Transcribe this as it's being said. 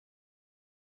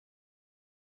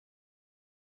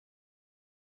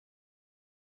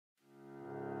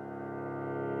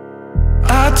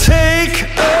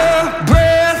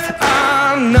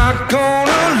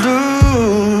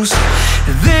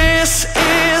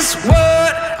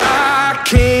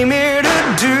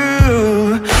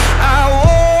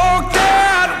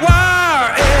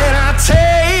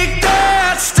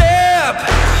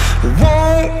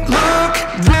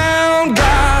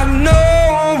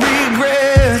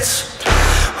regrets.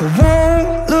 I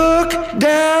won't look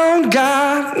down,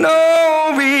 got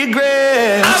no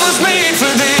regrets. I was made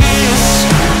for this.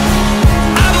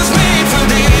 I was made for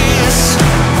this.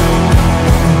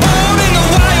 Born in the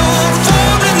wild,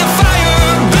 formed in the fire,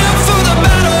 built for the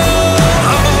battle.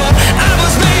 Oh, I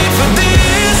was made for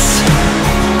this.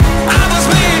 I was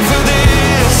made for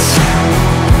this.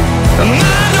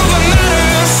 Mind over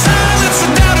matter, silence the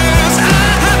doubters. I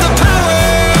have the power.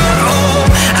 Oh,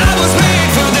 I was made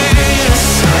for this.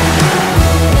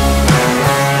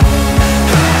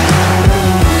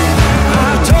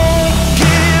 I don't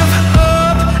give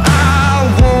up, I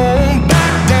won't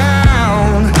back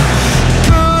down.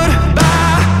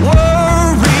 Goodbye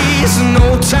worries, no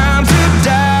time to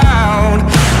down.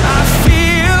 I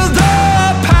feel the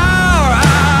power,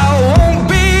 I won't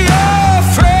be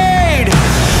afraid.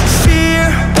 Fear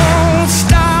won't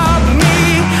stop me,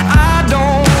 I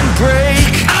don't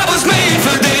break. I was made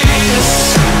for this.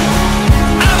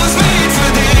 I was made for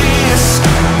this.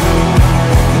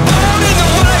 Born in the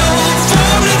wild,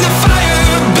 formed in the fire,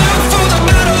 built for the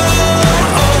battle.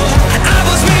 Oh, I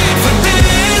was made for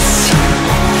this.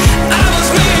 I was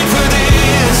made for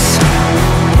this.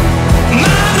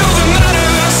 Mind over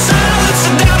matter, silence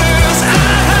the doubters. I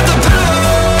have the power.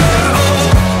 Oh,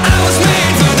 I was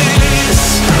made for this.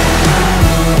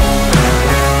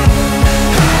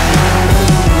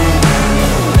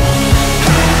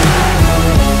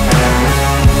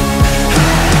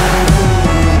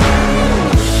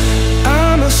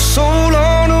 I'm a soul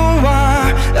on a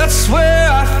wire, that's where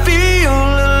I feel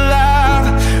alive.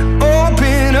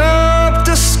 Open up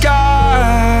the skies.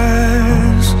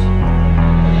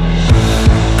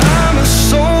 I'm a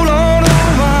soul on a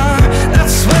wire,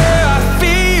 that's where I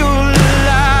feel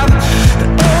alive.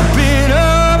 Open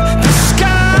up the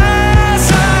skies,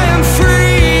 I am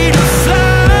free to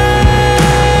fly.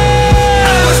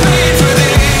 I was made for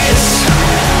this.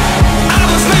 I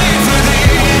was made for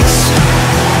this.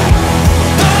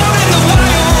 Born in the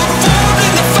wild, formed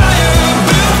in the fire,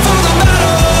 built for the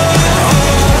battle.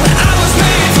 Oh, I was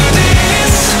made for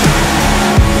this.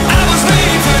 I was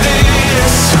made for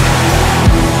this.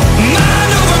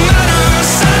 Mind over matter,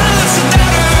 silence the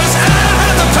doubters. I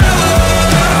have the power.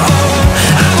 Oh,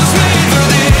 I was made for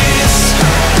this.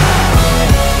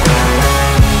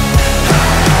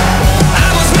 I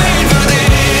was made for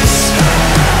this.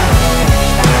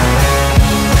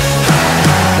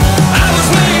 I was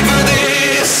made for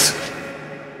this.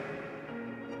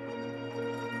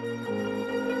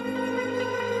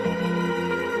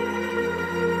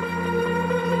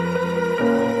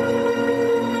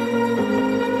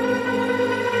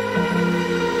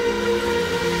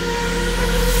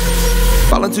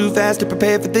 Falling too fast to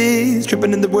prepare for this.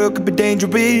 Tripping in the world could be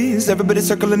dangerous. Everybody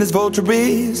circling as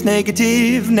vultures.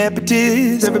 Negative,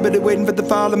 nepotist. Everybody waiting for the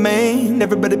fall of man.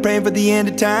 Everybody praying for the end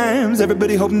of times.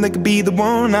 Everybody hoping they could be the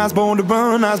one. I was born to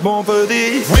run, I was born for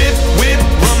this. Whip, whip,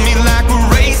 run me like a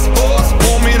racehorse.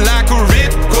 Pull me like a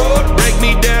ripcord. Break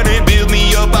me down and build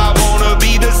me up. I wanna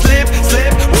be the slip,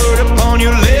 slip. Word upon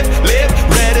your lip, lip.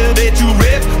 Rather that you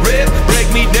rip, rip.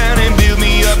 Break me down and build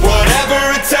me up. Whatever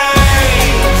it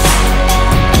takes.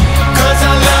 'Cause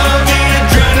I love the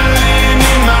adrenaline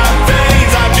in my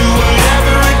veins. I do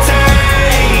whatever it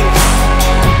takes.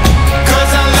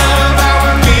 'Cause I love how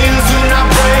it feels when I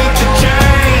break the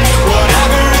chains.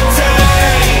 Whatever it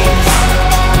takes.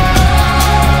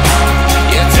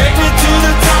 Yeah, take me to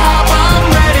the top. I'm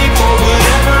ready for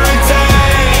whatever it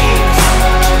takes.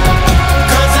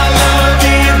 'Cause I love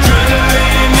the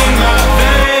adrenaline in my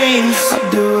veins. I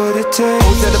do what it takes.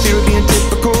 Always had a fear of being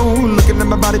typical. Looking at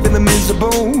my body feeling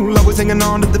miserable. Always hanging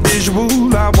on to the visual.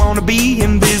 I wanna be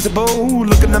invisible.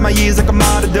 Looking at my years like a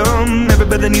martyrdom.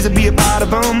 Everybody needs to be a part of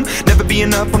them. Never be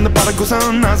enough from the prodigal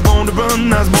son. I was born to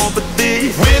run, I was born for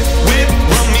this. Whip, whip,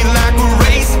 run me like a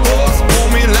racehorse. Pull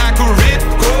me like a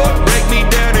ripcord. Break me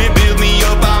down and build me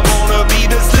up. I wanna be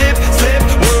the slip, slip.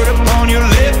 Word upon your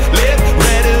lip, lip.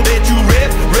 Rather that you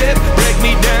rip, rip. Break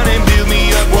me down and build me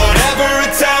up. Whatever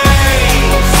it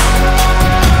takes.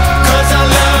 'Cause I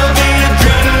love the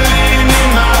adrenaline in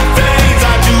my veins.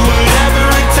 I do whatever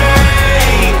it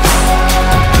takes.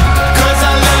 'Cause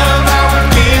I love how it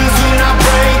feels when I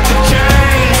break the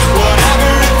chains.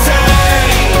 Whatever it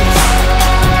takes.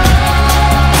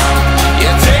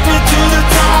 Yeah, take me to the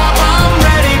top. I'm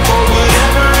ready for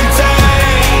whatever it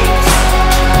takes.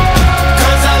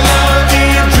 'Cause I love the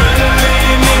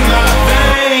adrenaline in my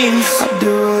veins. I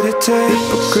do what it takes.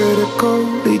 Hypocritical,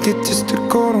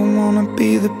 egotistical. Don't wanna be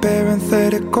the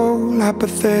parenthetical,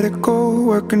 hypothetical.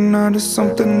 Working under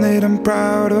something that I'm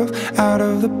proud of. Out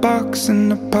of the box,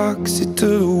 an epoxy to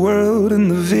the world and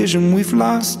the vision we've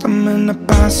lost. I'm an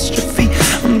apostrophe.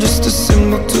 I'm I'm just a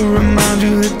symbol to remind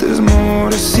you that there's more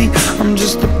to see. I'm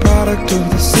just a product of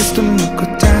the system of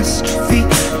catastrophe,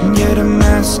 and yet a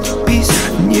masterpiece,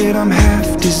 and yet I'm half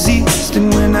diseased.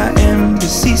 And when I am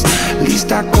deceased, at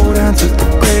least I go down to the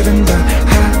grave and die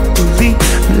happily,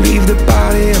 and leave the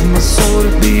body of my soul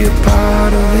to be a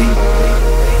part of me.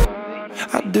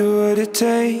 I do what it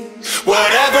takes,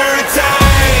 whatever it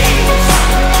takes,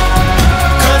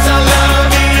 'cause I love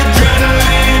the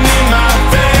adrenaline in my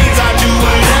veins. I do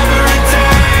whatever it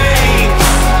takes,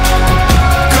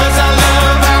 'cause I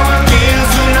love how it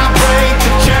feels when I break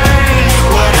the chain.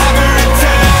 Whatever it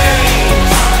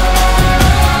takes,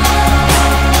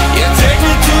 yeah, take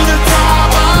me to the top.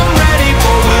 I'm ready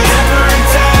for whatever it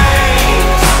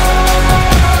takes,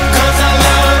 'cause I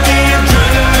love the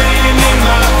adrenaline in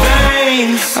my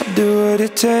veins. I do what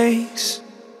it takes.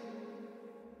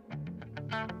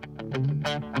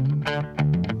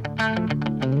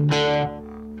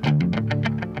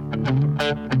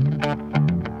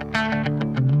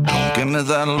 Don't give me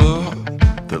that look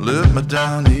that let me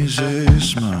down easy,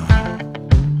 smile.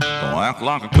 Don't act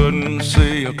like I couldn't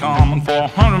see you coming for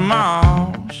 100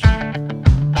 miles.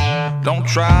 Don't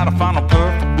try to find a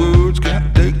perfect words,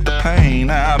 can't take the pain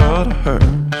out of the hurt.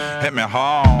 Hit me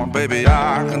hard, baby,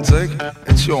 I can take it.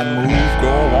 It's your move,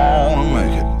 go on and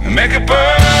make it. And make it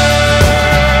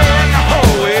burn the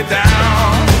whole way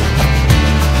down.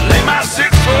 Lay my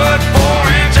 6'4"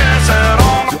 out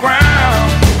on the ground.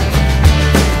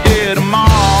 Yeah,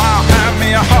 tomorrow I'll have me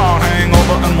a heart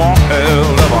hangover and one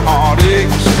hell of a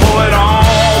heartache. So pour it on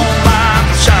like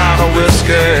a shot of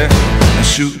whiskey and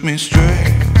shoot me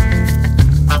straight.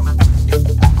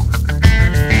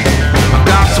 I've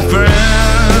got some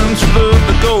friends who love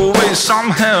to go away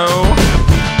somehow.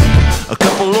 A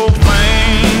couple old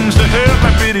things to help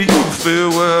me pity you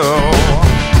farewell.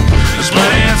 There's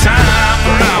plenty of time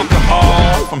for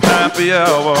alcohol, from happy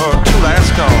hour to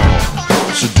last call.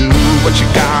 So do what you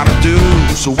gotta do,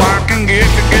 so I can get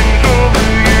to getting over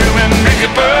you and make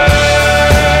it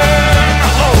burn the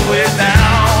whole way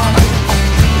down.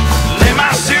 Lay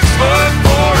my 6'4"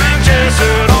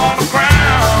 out on the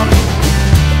ground.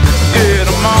 Yeah,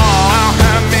 tomorrow I'll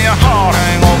have me a heart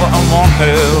hangover and one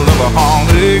hell of a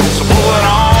heartache. So pull it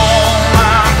on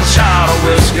like a shot of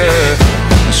whiskey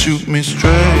and shoot me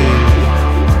straight.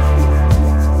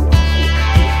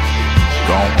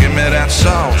 Don't give me that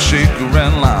salt shaker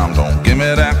and lime. Don't give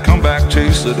me that comeback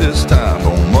taster this time.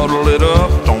 Don't muddle it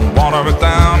up, don't water it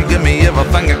down. Give me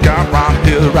everything you got right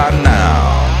here, right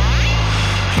now.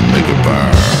 Make it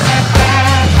burn.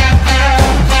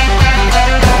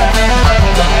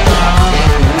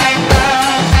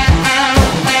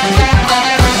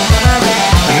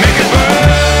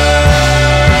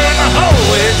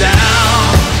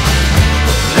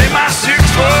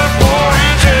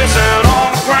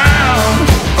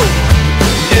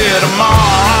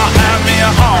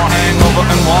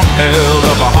 And one hell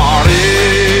of a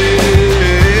heartache.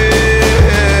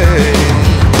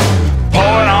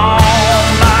 Pour it on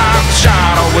like a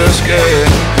shot of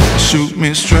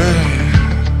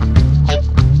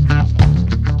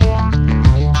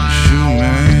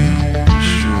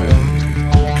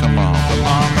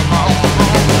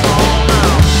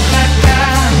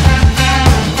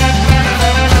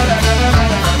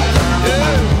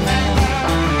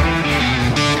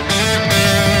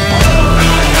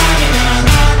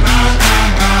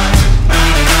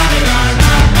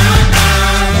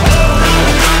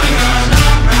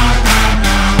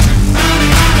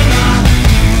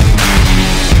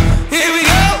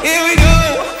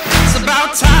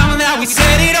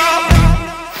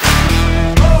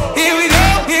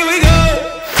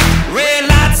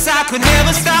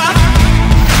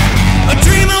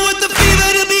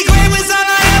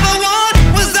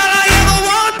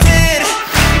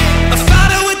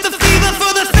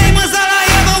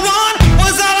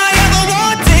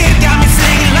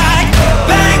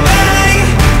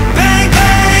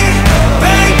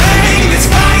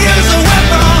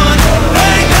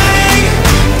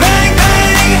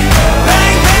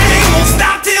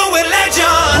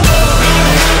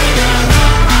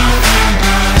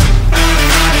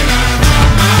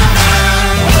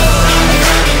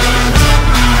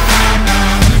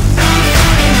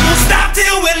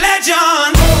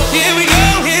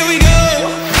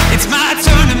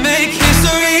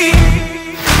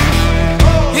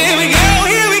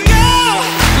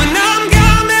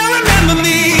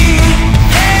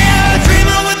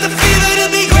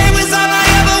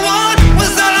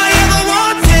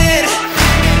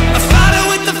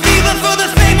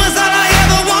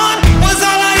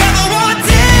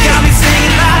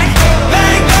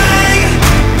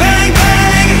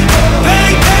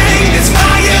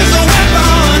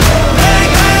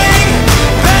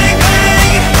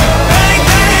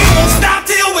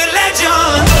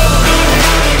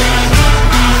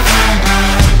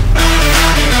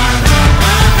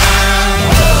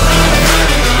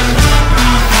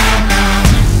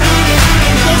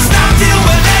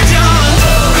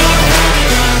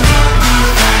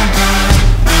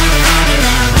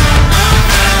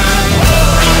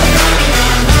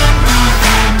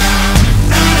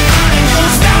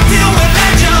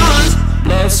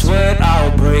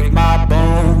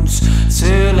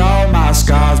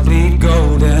bleed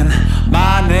golden.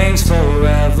 My name's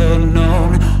forever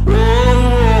known.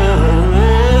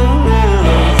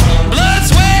 Blood,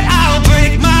 sweat, I'll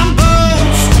break my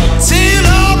bones till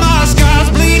all my scars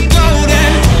bleed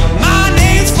golden. My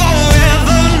name's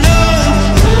forever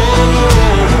known.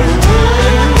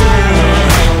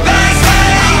 Bang,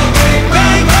 bang, bang, bang,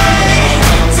 bang,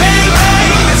 bang,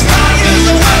 bang. This fire's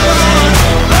a weapon.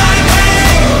 Bang,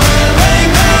 bang, bang,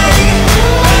 bang,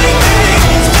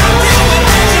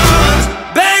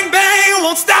 bang, bang.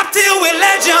 Won't stop till we're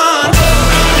legends.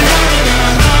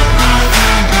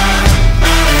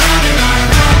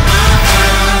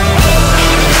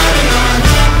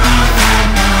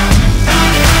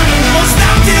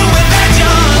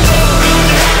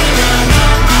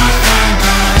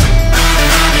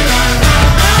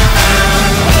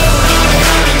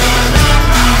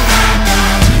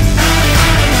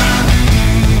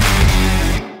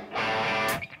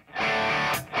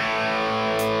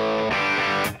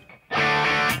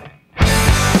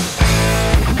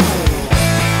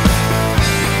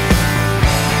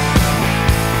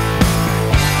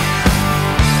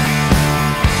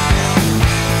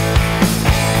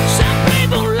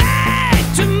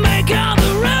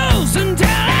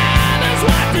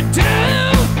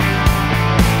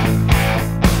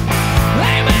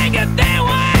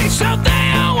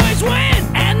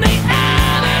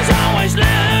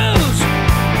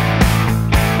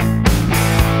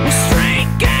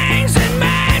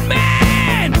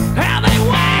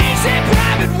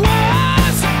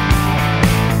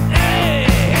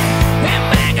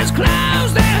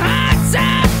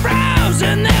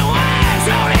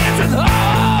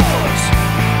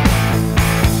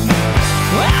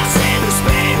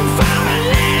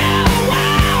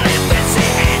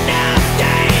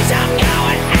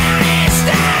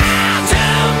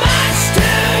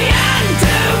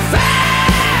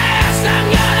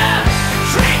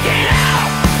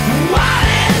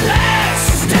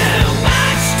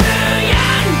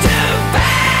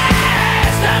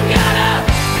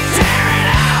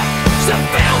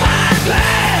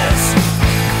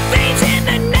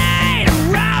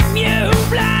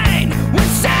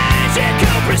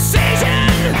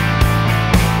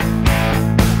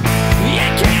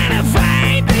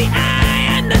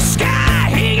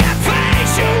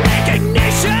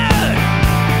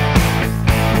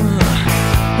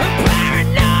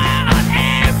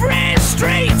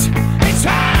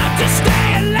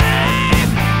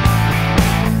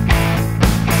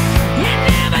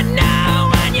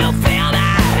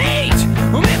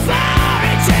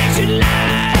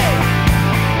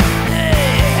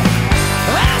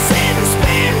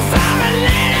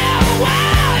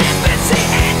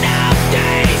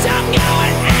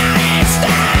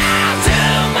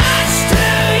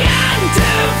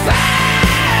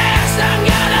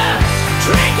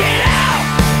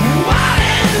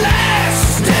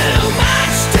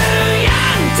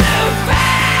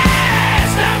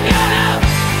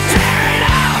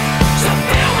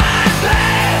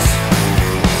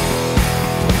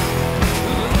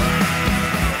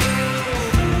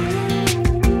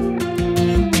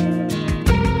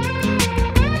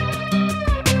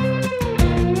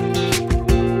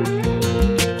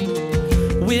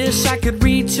 Wish I could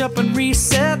reach up and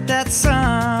reset that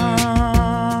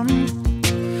sun,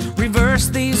 reverse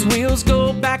these wheels,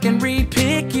 go back and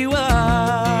re-pick you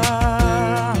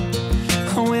up.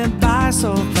 Went by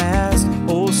so fast,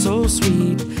 oh so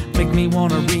sweet, make me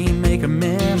wanna remake a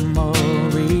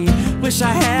memory. Wish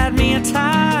I had me a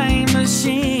time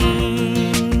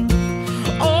machine.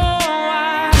 Oh,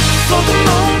 I float the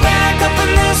moon back up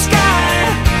in the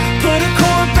sky, put a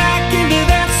cord back into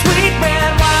that sweet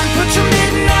red wine, put your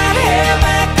midnight hair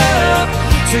back up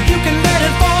so you can let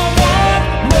it fall one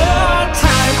more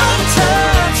time.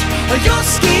 Untouch your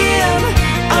skin,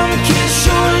 unkiss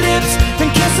your lips, then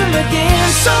kiss them again.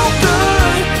 So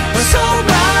good, so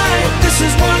right. This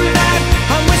is one night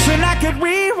I'm wishing I could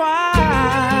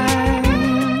rewind.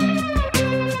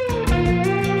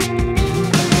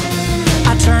 I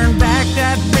turn back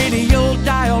that radio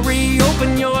dial,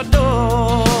 reopen your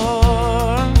door,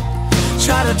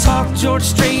 try to talk George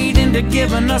Strait into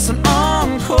giving us an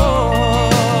encore.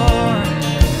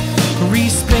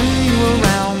 Respin you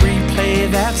around, replay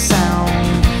that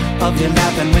sound of you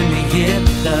laughing when we hit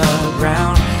the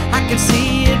ground. I can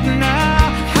see it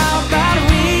now. How about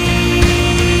we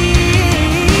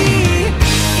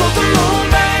float the moon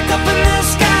back up in the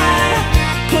sky,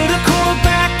 put a cord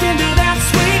back into that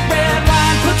sweet red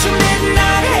wine, put your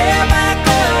midnight hair back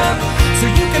up so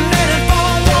you can let it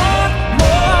fall one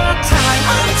more time.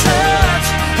 Untouch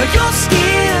your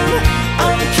skin,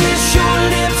 unkiss your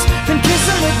lips, then kiss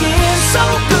them again. So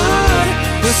good,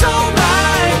 so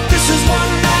right.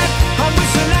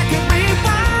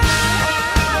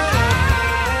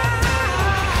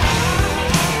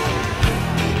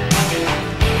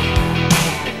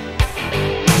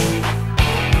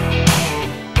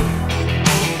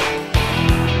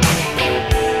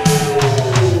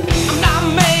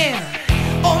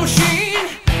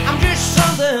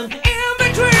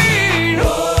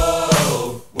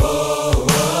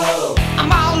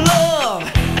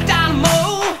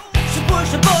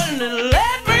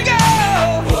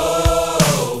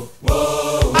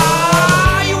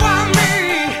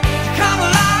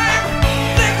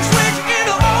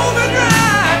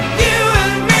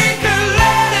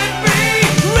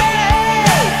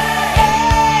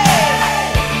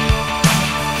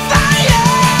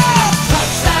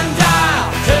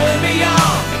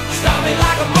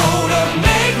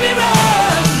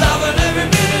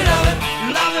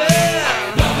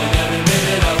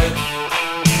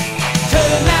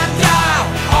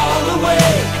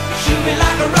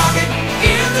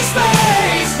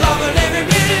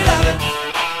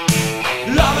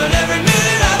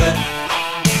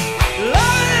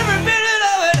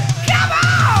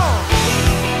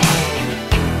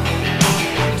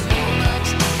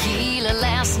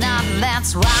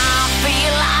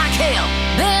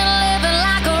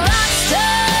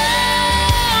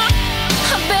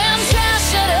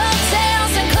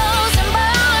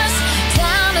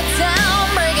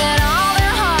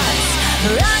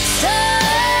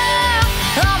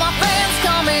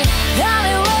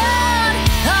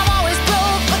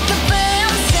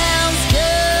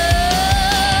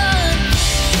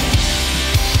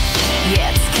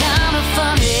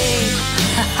 money.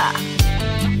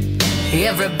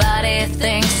 Everybody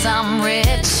thinks I'm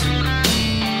rich.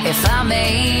 If I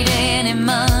made any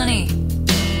money,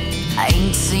 I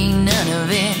ain't seen none of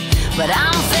it. But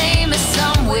I'm famous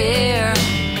somewhere,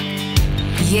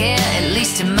 yeah, at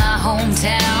least in my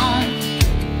hometown.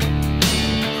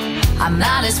 I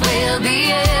might as well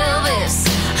be Elvis.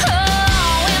 Oh,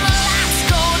 when the lights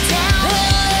go down,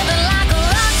 living like a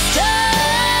rock star.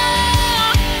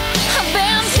 I've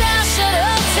been trashing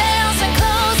hotels and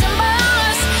closing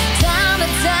bars, town to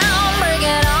town,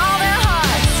 breaking all their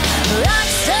hearts. Rock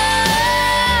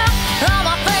star, all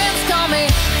my friends call me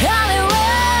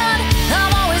Hollywood.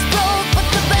 I'm always broke, but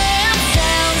the band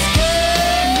sounds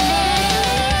good.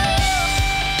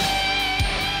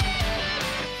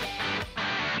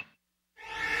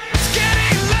 It's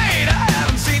getting late, I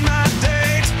haven't seen my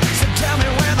date. So tell me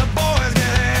when the boys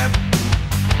get in.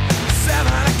 7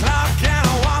 o'clock and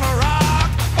I wanna rock.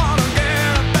 Wanna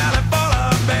get a belly full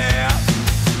of beer.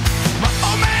 My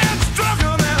old man's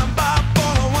drunker than a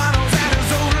bipolar winos, and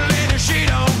his old lady, she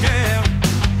don't care.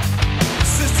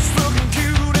 Sister's looking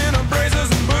cute in her braces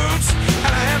and boots,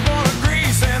 and a handful of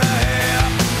grease in her hair.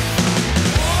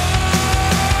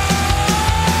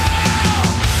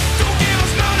 Don't give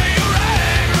us none of your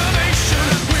aggravation.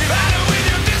 We've had it with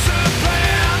your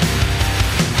discipline.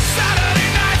 Saturday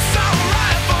night's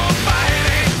alright for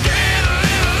fighting. Get a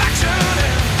little action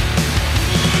in.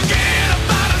 Get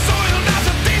about us or you'll dance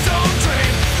a diesel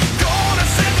train. Gonna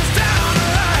set this down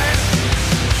alight.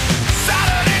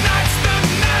 Saturday night's the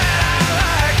night I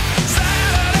like.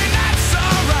 Saturday night's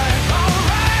alright,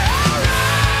 alright,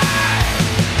 alright.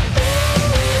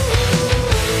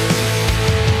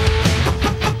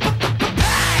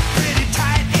 Pretty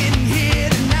tight in here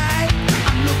tonight.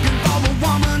 I'm looking for a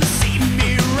woman to see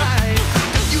me right. I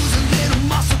could use a little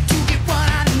muscle to get what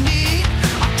I need.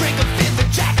 I'll drink a fifth of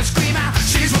Jack and scream out,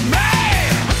 she's with me.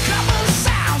 A couple of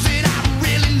sounds that I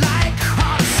really like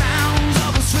are the sounds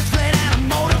of a switchblade and a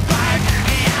motorbike.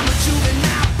 Yeah, I'm a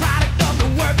juvenile product of the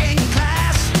working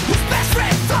class, whose best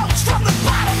friend floats from the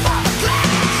bottom of a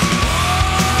glass.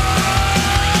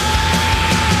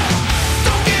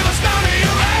 Don't give us none of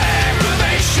your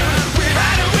aggravation. We've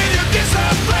had it with your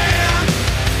discipline.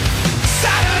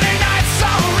 Saturday night's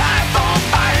alright for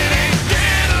fighting.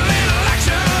 Get a little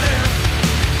action in.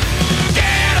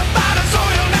 Get about us or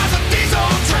you'll now's a diesel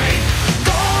train.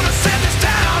 Gonna set this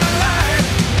down alight.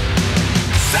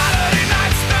 Saturday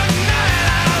night's the night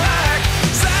I like.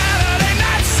 Saturday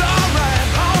night's alright,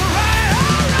 alright,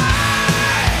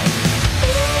 alright.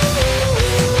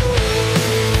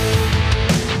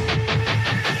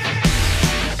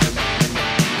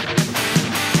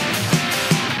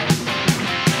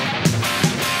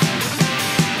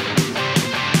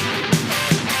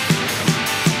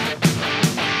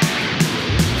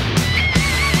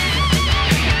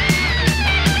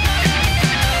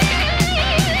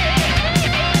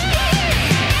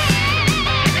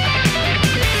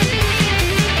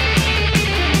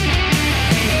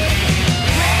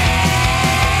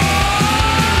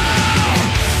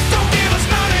 Don't give us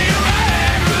none of your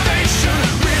aggravation.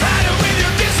 We've had it with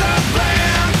your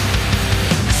discipline.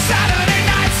 Saturday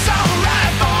night's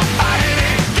alright for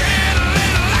fighting. Get a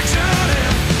little action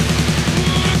in.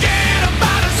 Get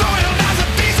about us or you'll now's a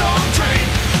diesel train.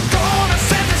 Gonna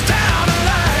set this down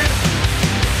alight.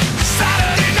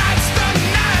 Saturday night's the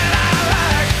night I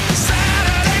like.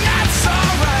 Saturday night's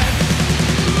alright.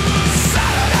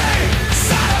 Saturday,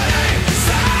 Saturday,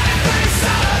 Saturday,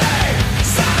 Saturday,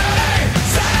 Saturday,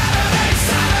 Saturday,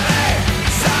 Saturday,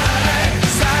 Saturday,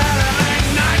 Saturday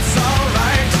night's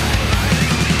alright.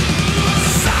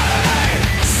 Saturday,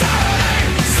 Saturday, Saturday,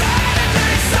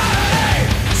 Saturday,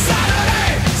 Saturday,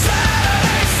 Saturday,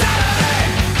 Saturday,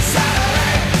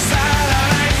 Saturday,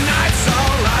 Saturday night's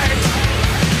alright.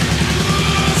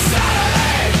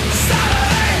 Saturday,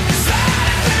 Saturday,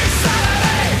 Saturday, Saturday,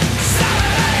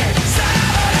 Saturday,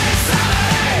 Saturday, Saturday,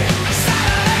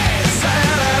 Saturday,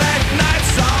 Saturday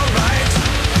night's alright.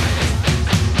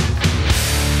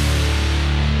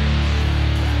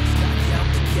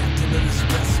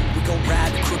 We gon'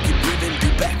 ride the crooked ribbon, do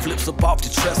backflips up off the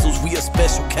trestles. We a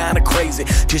special kind of crazy,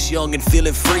 just young and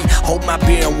feeling free. Hold my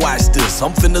beer and watch this.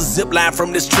 I'm finna zip line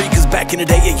from this tree, cause back in the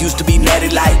day it used to be natty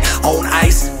light on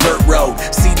ice, dirt road.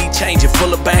 CD changing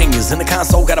full of bangers, and the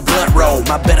console got a blunt roll.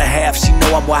 My better half, she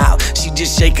know I'm wild. She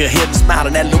just shake her head and smile,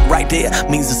 and that look right there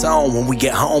means it's on when we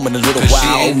get home in a little Cause while. she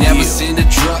ain't Oh, never yeah. seen a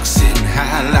truck sitting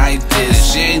high like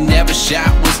this. She ain't never shot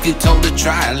whiskey, told her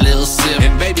try a little sip.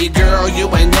 And baby girl, you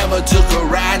ain't never took a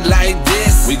ride like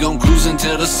this. We gon' cruise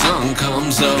until the sun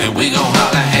comes up, and we gon'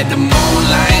 holler at the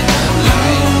moonlight,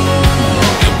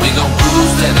 and we gon'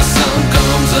 cruise till the sun comes up.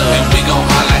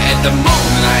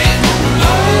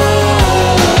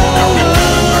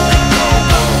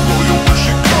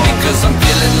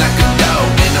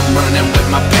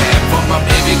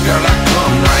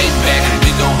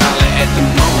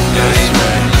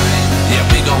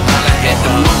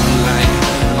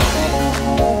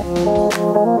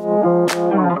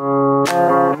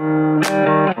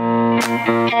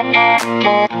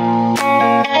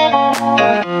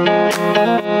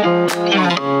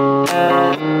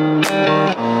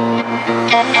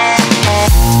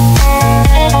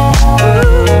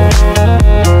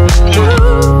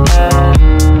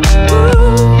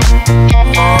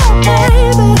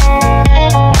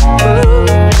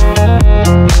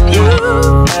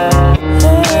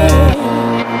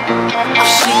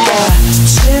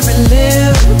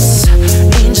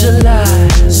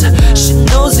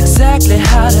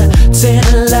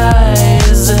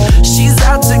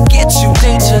 out to get you,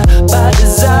 danger by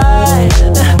design.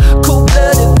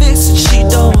 Cold-blooded vixen, she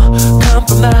don't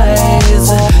compromise.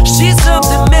 She's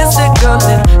something mystical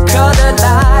and color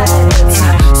lights.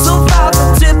 So far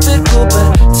from typical,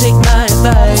 but take my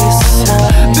advice.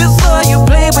 Before you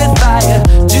play with fire,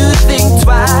 do think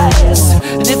twice.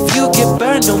 And if you get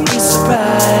burned, don't be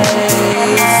surprised.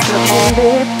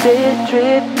 Lifted,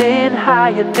 drifting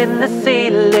higher than the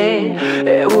ceiling.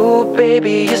 Ooh,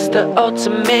 baby, it's the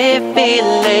ultimate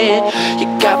feeling. You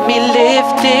got me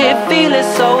lifted, feeling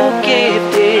so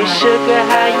gifted. Sugar,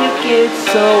 how you get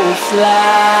so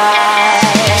fly?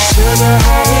 Sugar,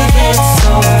 how you get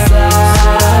so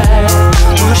fly?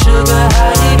 Ooh, sugar,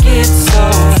 how you get so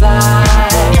fly?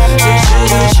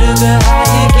 Sugar, sugar, how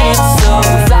you get so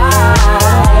fly?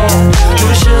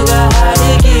 Ooh, sugar, how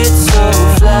you get so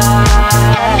fly?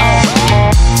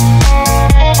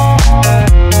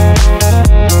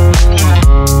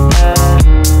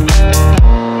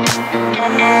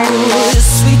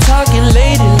 Sweet talking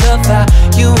lady, love how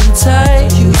you entice.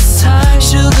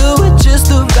 Sugar with just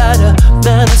the right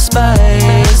amount of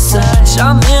spice.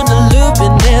 I'm in the loop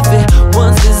and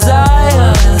everyone's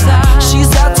desire.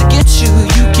 She's out to get you,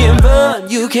 you can't run,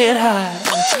 you can't hide.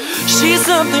 She's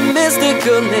something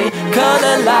mystical and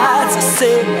color lights. I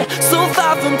say, so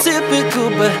far from typical,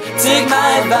 but take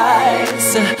my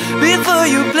advice. Before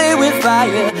you play with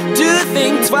fire, do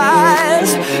think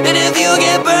twice. And if you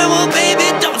get burned, well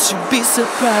baby, don't you be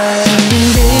surprised.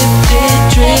 Lifted,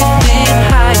 drifting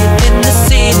higher than the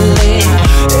ceiling.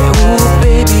 Ooh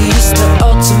baby, it's the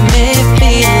ultimate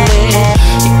feeling.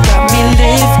 You got me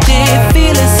lifted,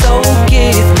 feeling so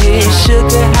gifted.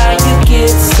 Sugar, how you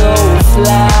get so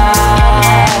fly?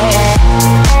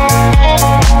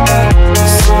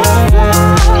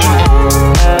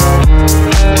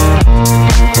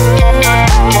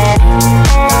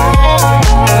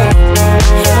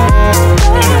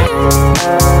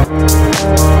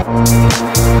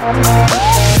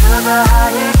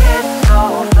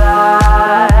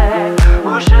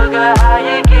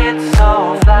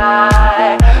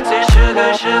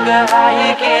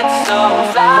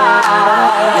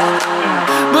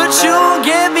 But you won't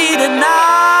get me tonight.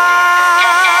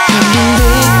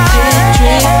 Lifted,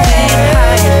 drifting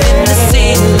higher than the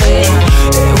ceiling.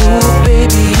 Ooh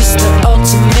baby, it's the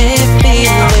ultimate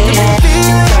feeling.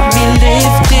 You got me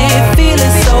lifted,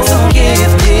 feeling so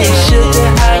gifted. Sugar,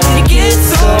 how you get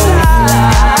so fly?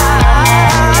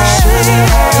 Sugar,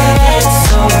 how you get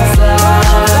so fly?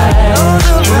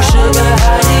 Ooh, sugar,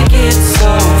 how you get so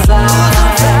fly?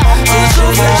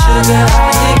 Sugar, sugar, how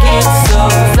you get so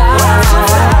fly?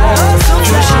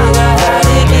 Sugar, how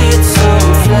you get so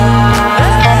fly?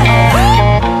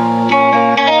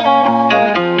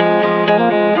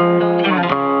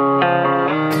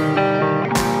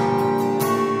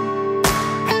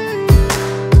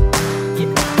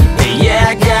 Yeah,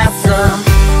 I got some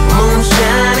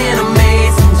moonshine in a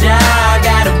mason jar.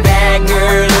 Got a bad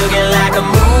girl looking like a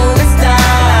movie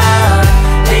star.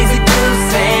 Daisy Dukes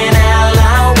saying out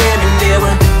loud, women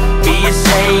never be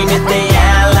ashamed if they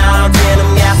outlaw. Tell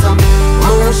them got some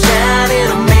moonshine in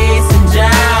a mason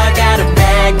jar. Got a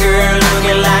bad girl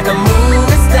looking like a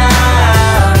movie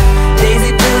star.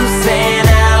 Daisy Dukes saying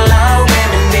out loud,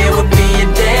 women never be a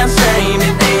damn shame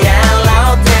if they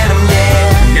outlaw. Tell them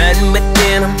yeah, nothing but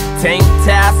denim, tank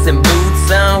tops and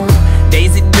boots on.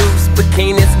 Daisy Dukes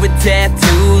bikinis with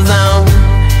tattoos on.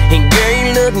 And girl,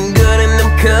 you looking good in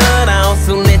them cut-offs.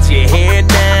 So let your hair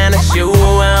down and show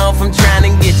off. I'm trying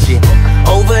to get you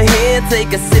over here.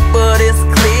 Take a sip of this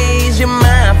cleanse your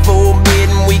mind.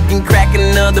 Forbidden, we can crack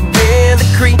another beer. The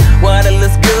creek water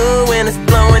looks good when it's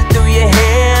flowing through your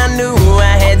hair. I knew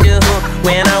I had you hooked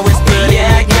when I whispered yeah,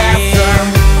 I got some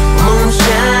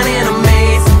moonshine in a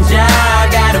mason jar.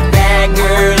 Got a bad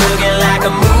girl looking like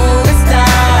a movie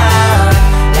star.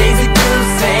 Daisy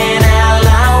Dukes saying out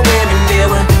loud, women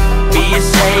never be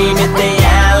ashamed if they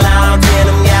outlaw. Tell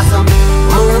them got some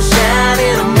moonshine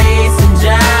in a mason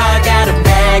jar. Got a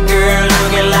bad girl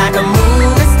looking like a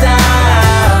movie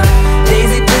star.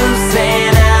 Daisy Dukes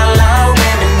saying out loud,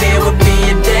 women never be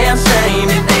a damn shame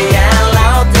if they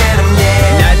outlaw. Tell them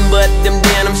yeah, nothing but them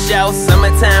denim shorts.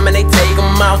 Summertime and they take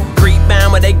them off. Creep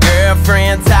bound with their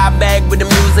girlfriend, tie back with the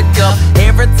music up.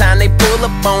 Every time they pull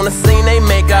up on the scene, they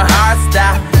make a heart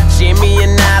stop.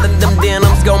 Shimmying out of them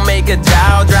denims gon' make a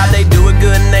jaw drop. They do it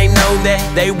good and they know that.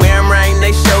 They wear them right and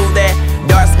they show that.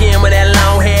 Dark skin with that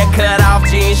long hair, cut off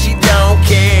jeans, she don't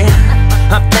care.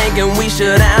 I'm thinking we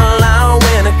should outlaw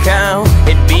winter count.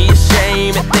 It'd be a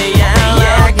shame if they outlaw.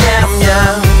 Yeah, I got 'em,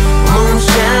 yeah.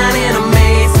 Moonshine in a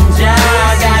mason jar.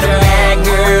 Got a bad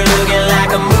girl looking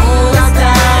like a movie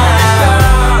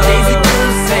star. Daisy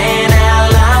Dukes saying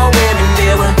out loud.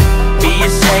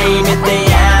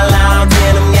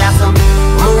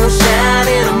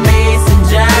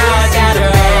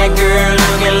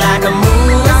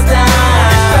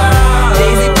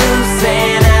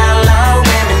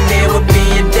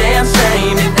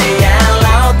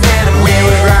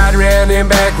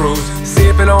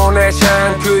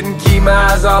 my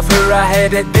eyes off her, I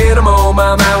had that denim on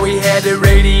my mind. We had the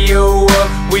radio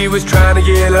up, we was trying to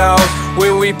get lost.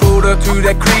 When we pulled up to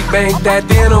that creek bank, that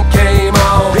denim came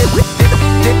on.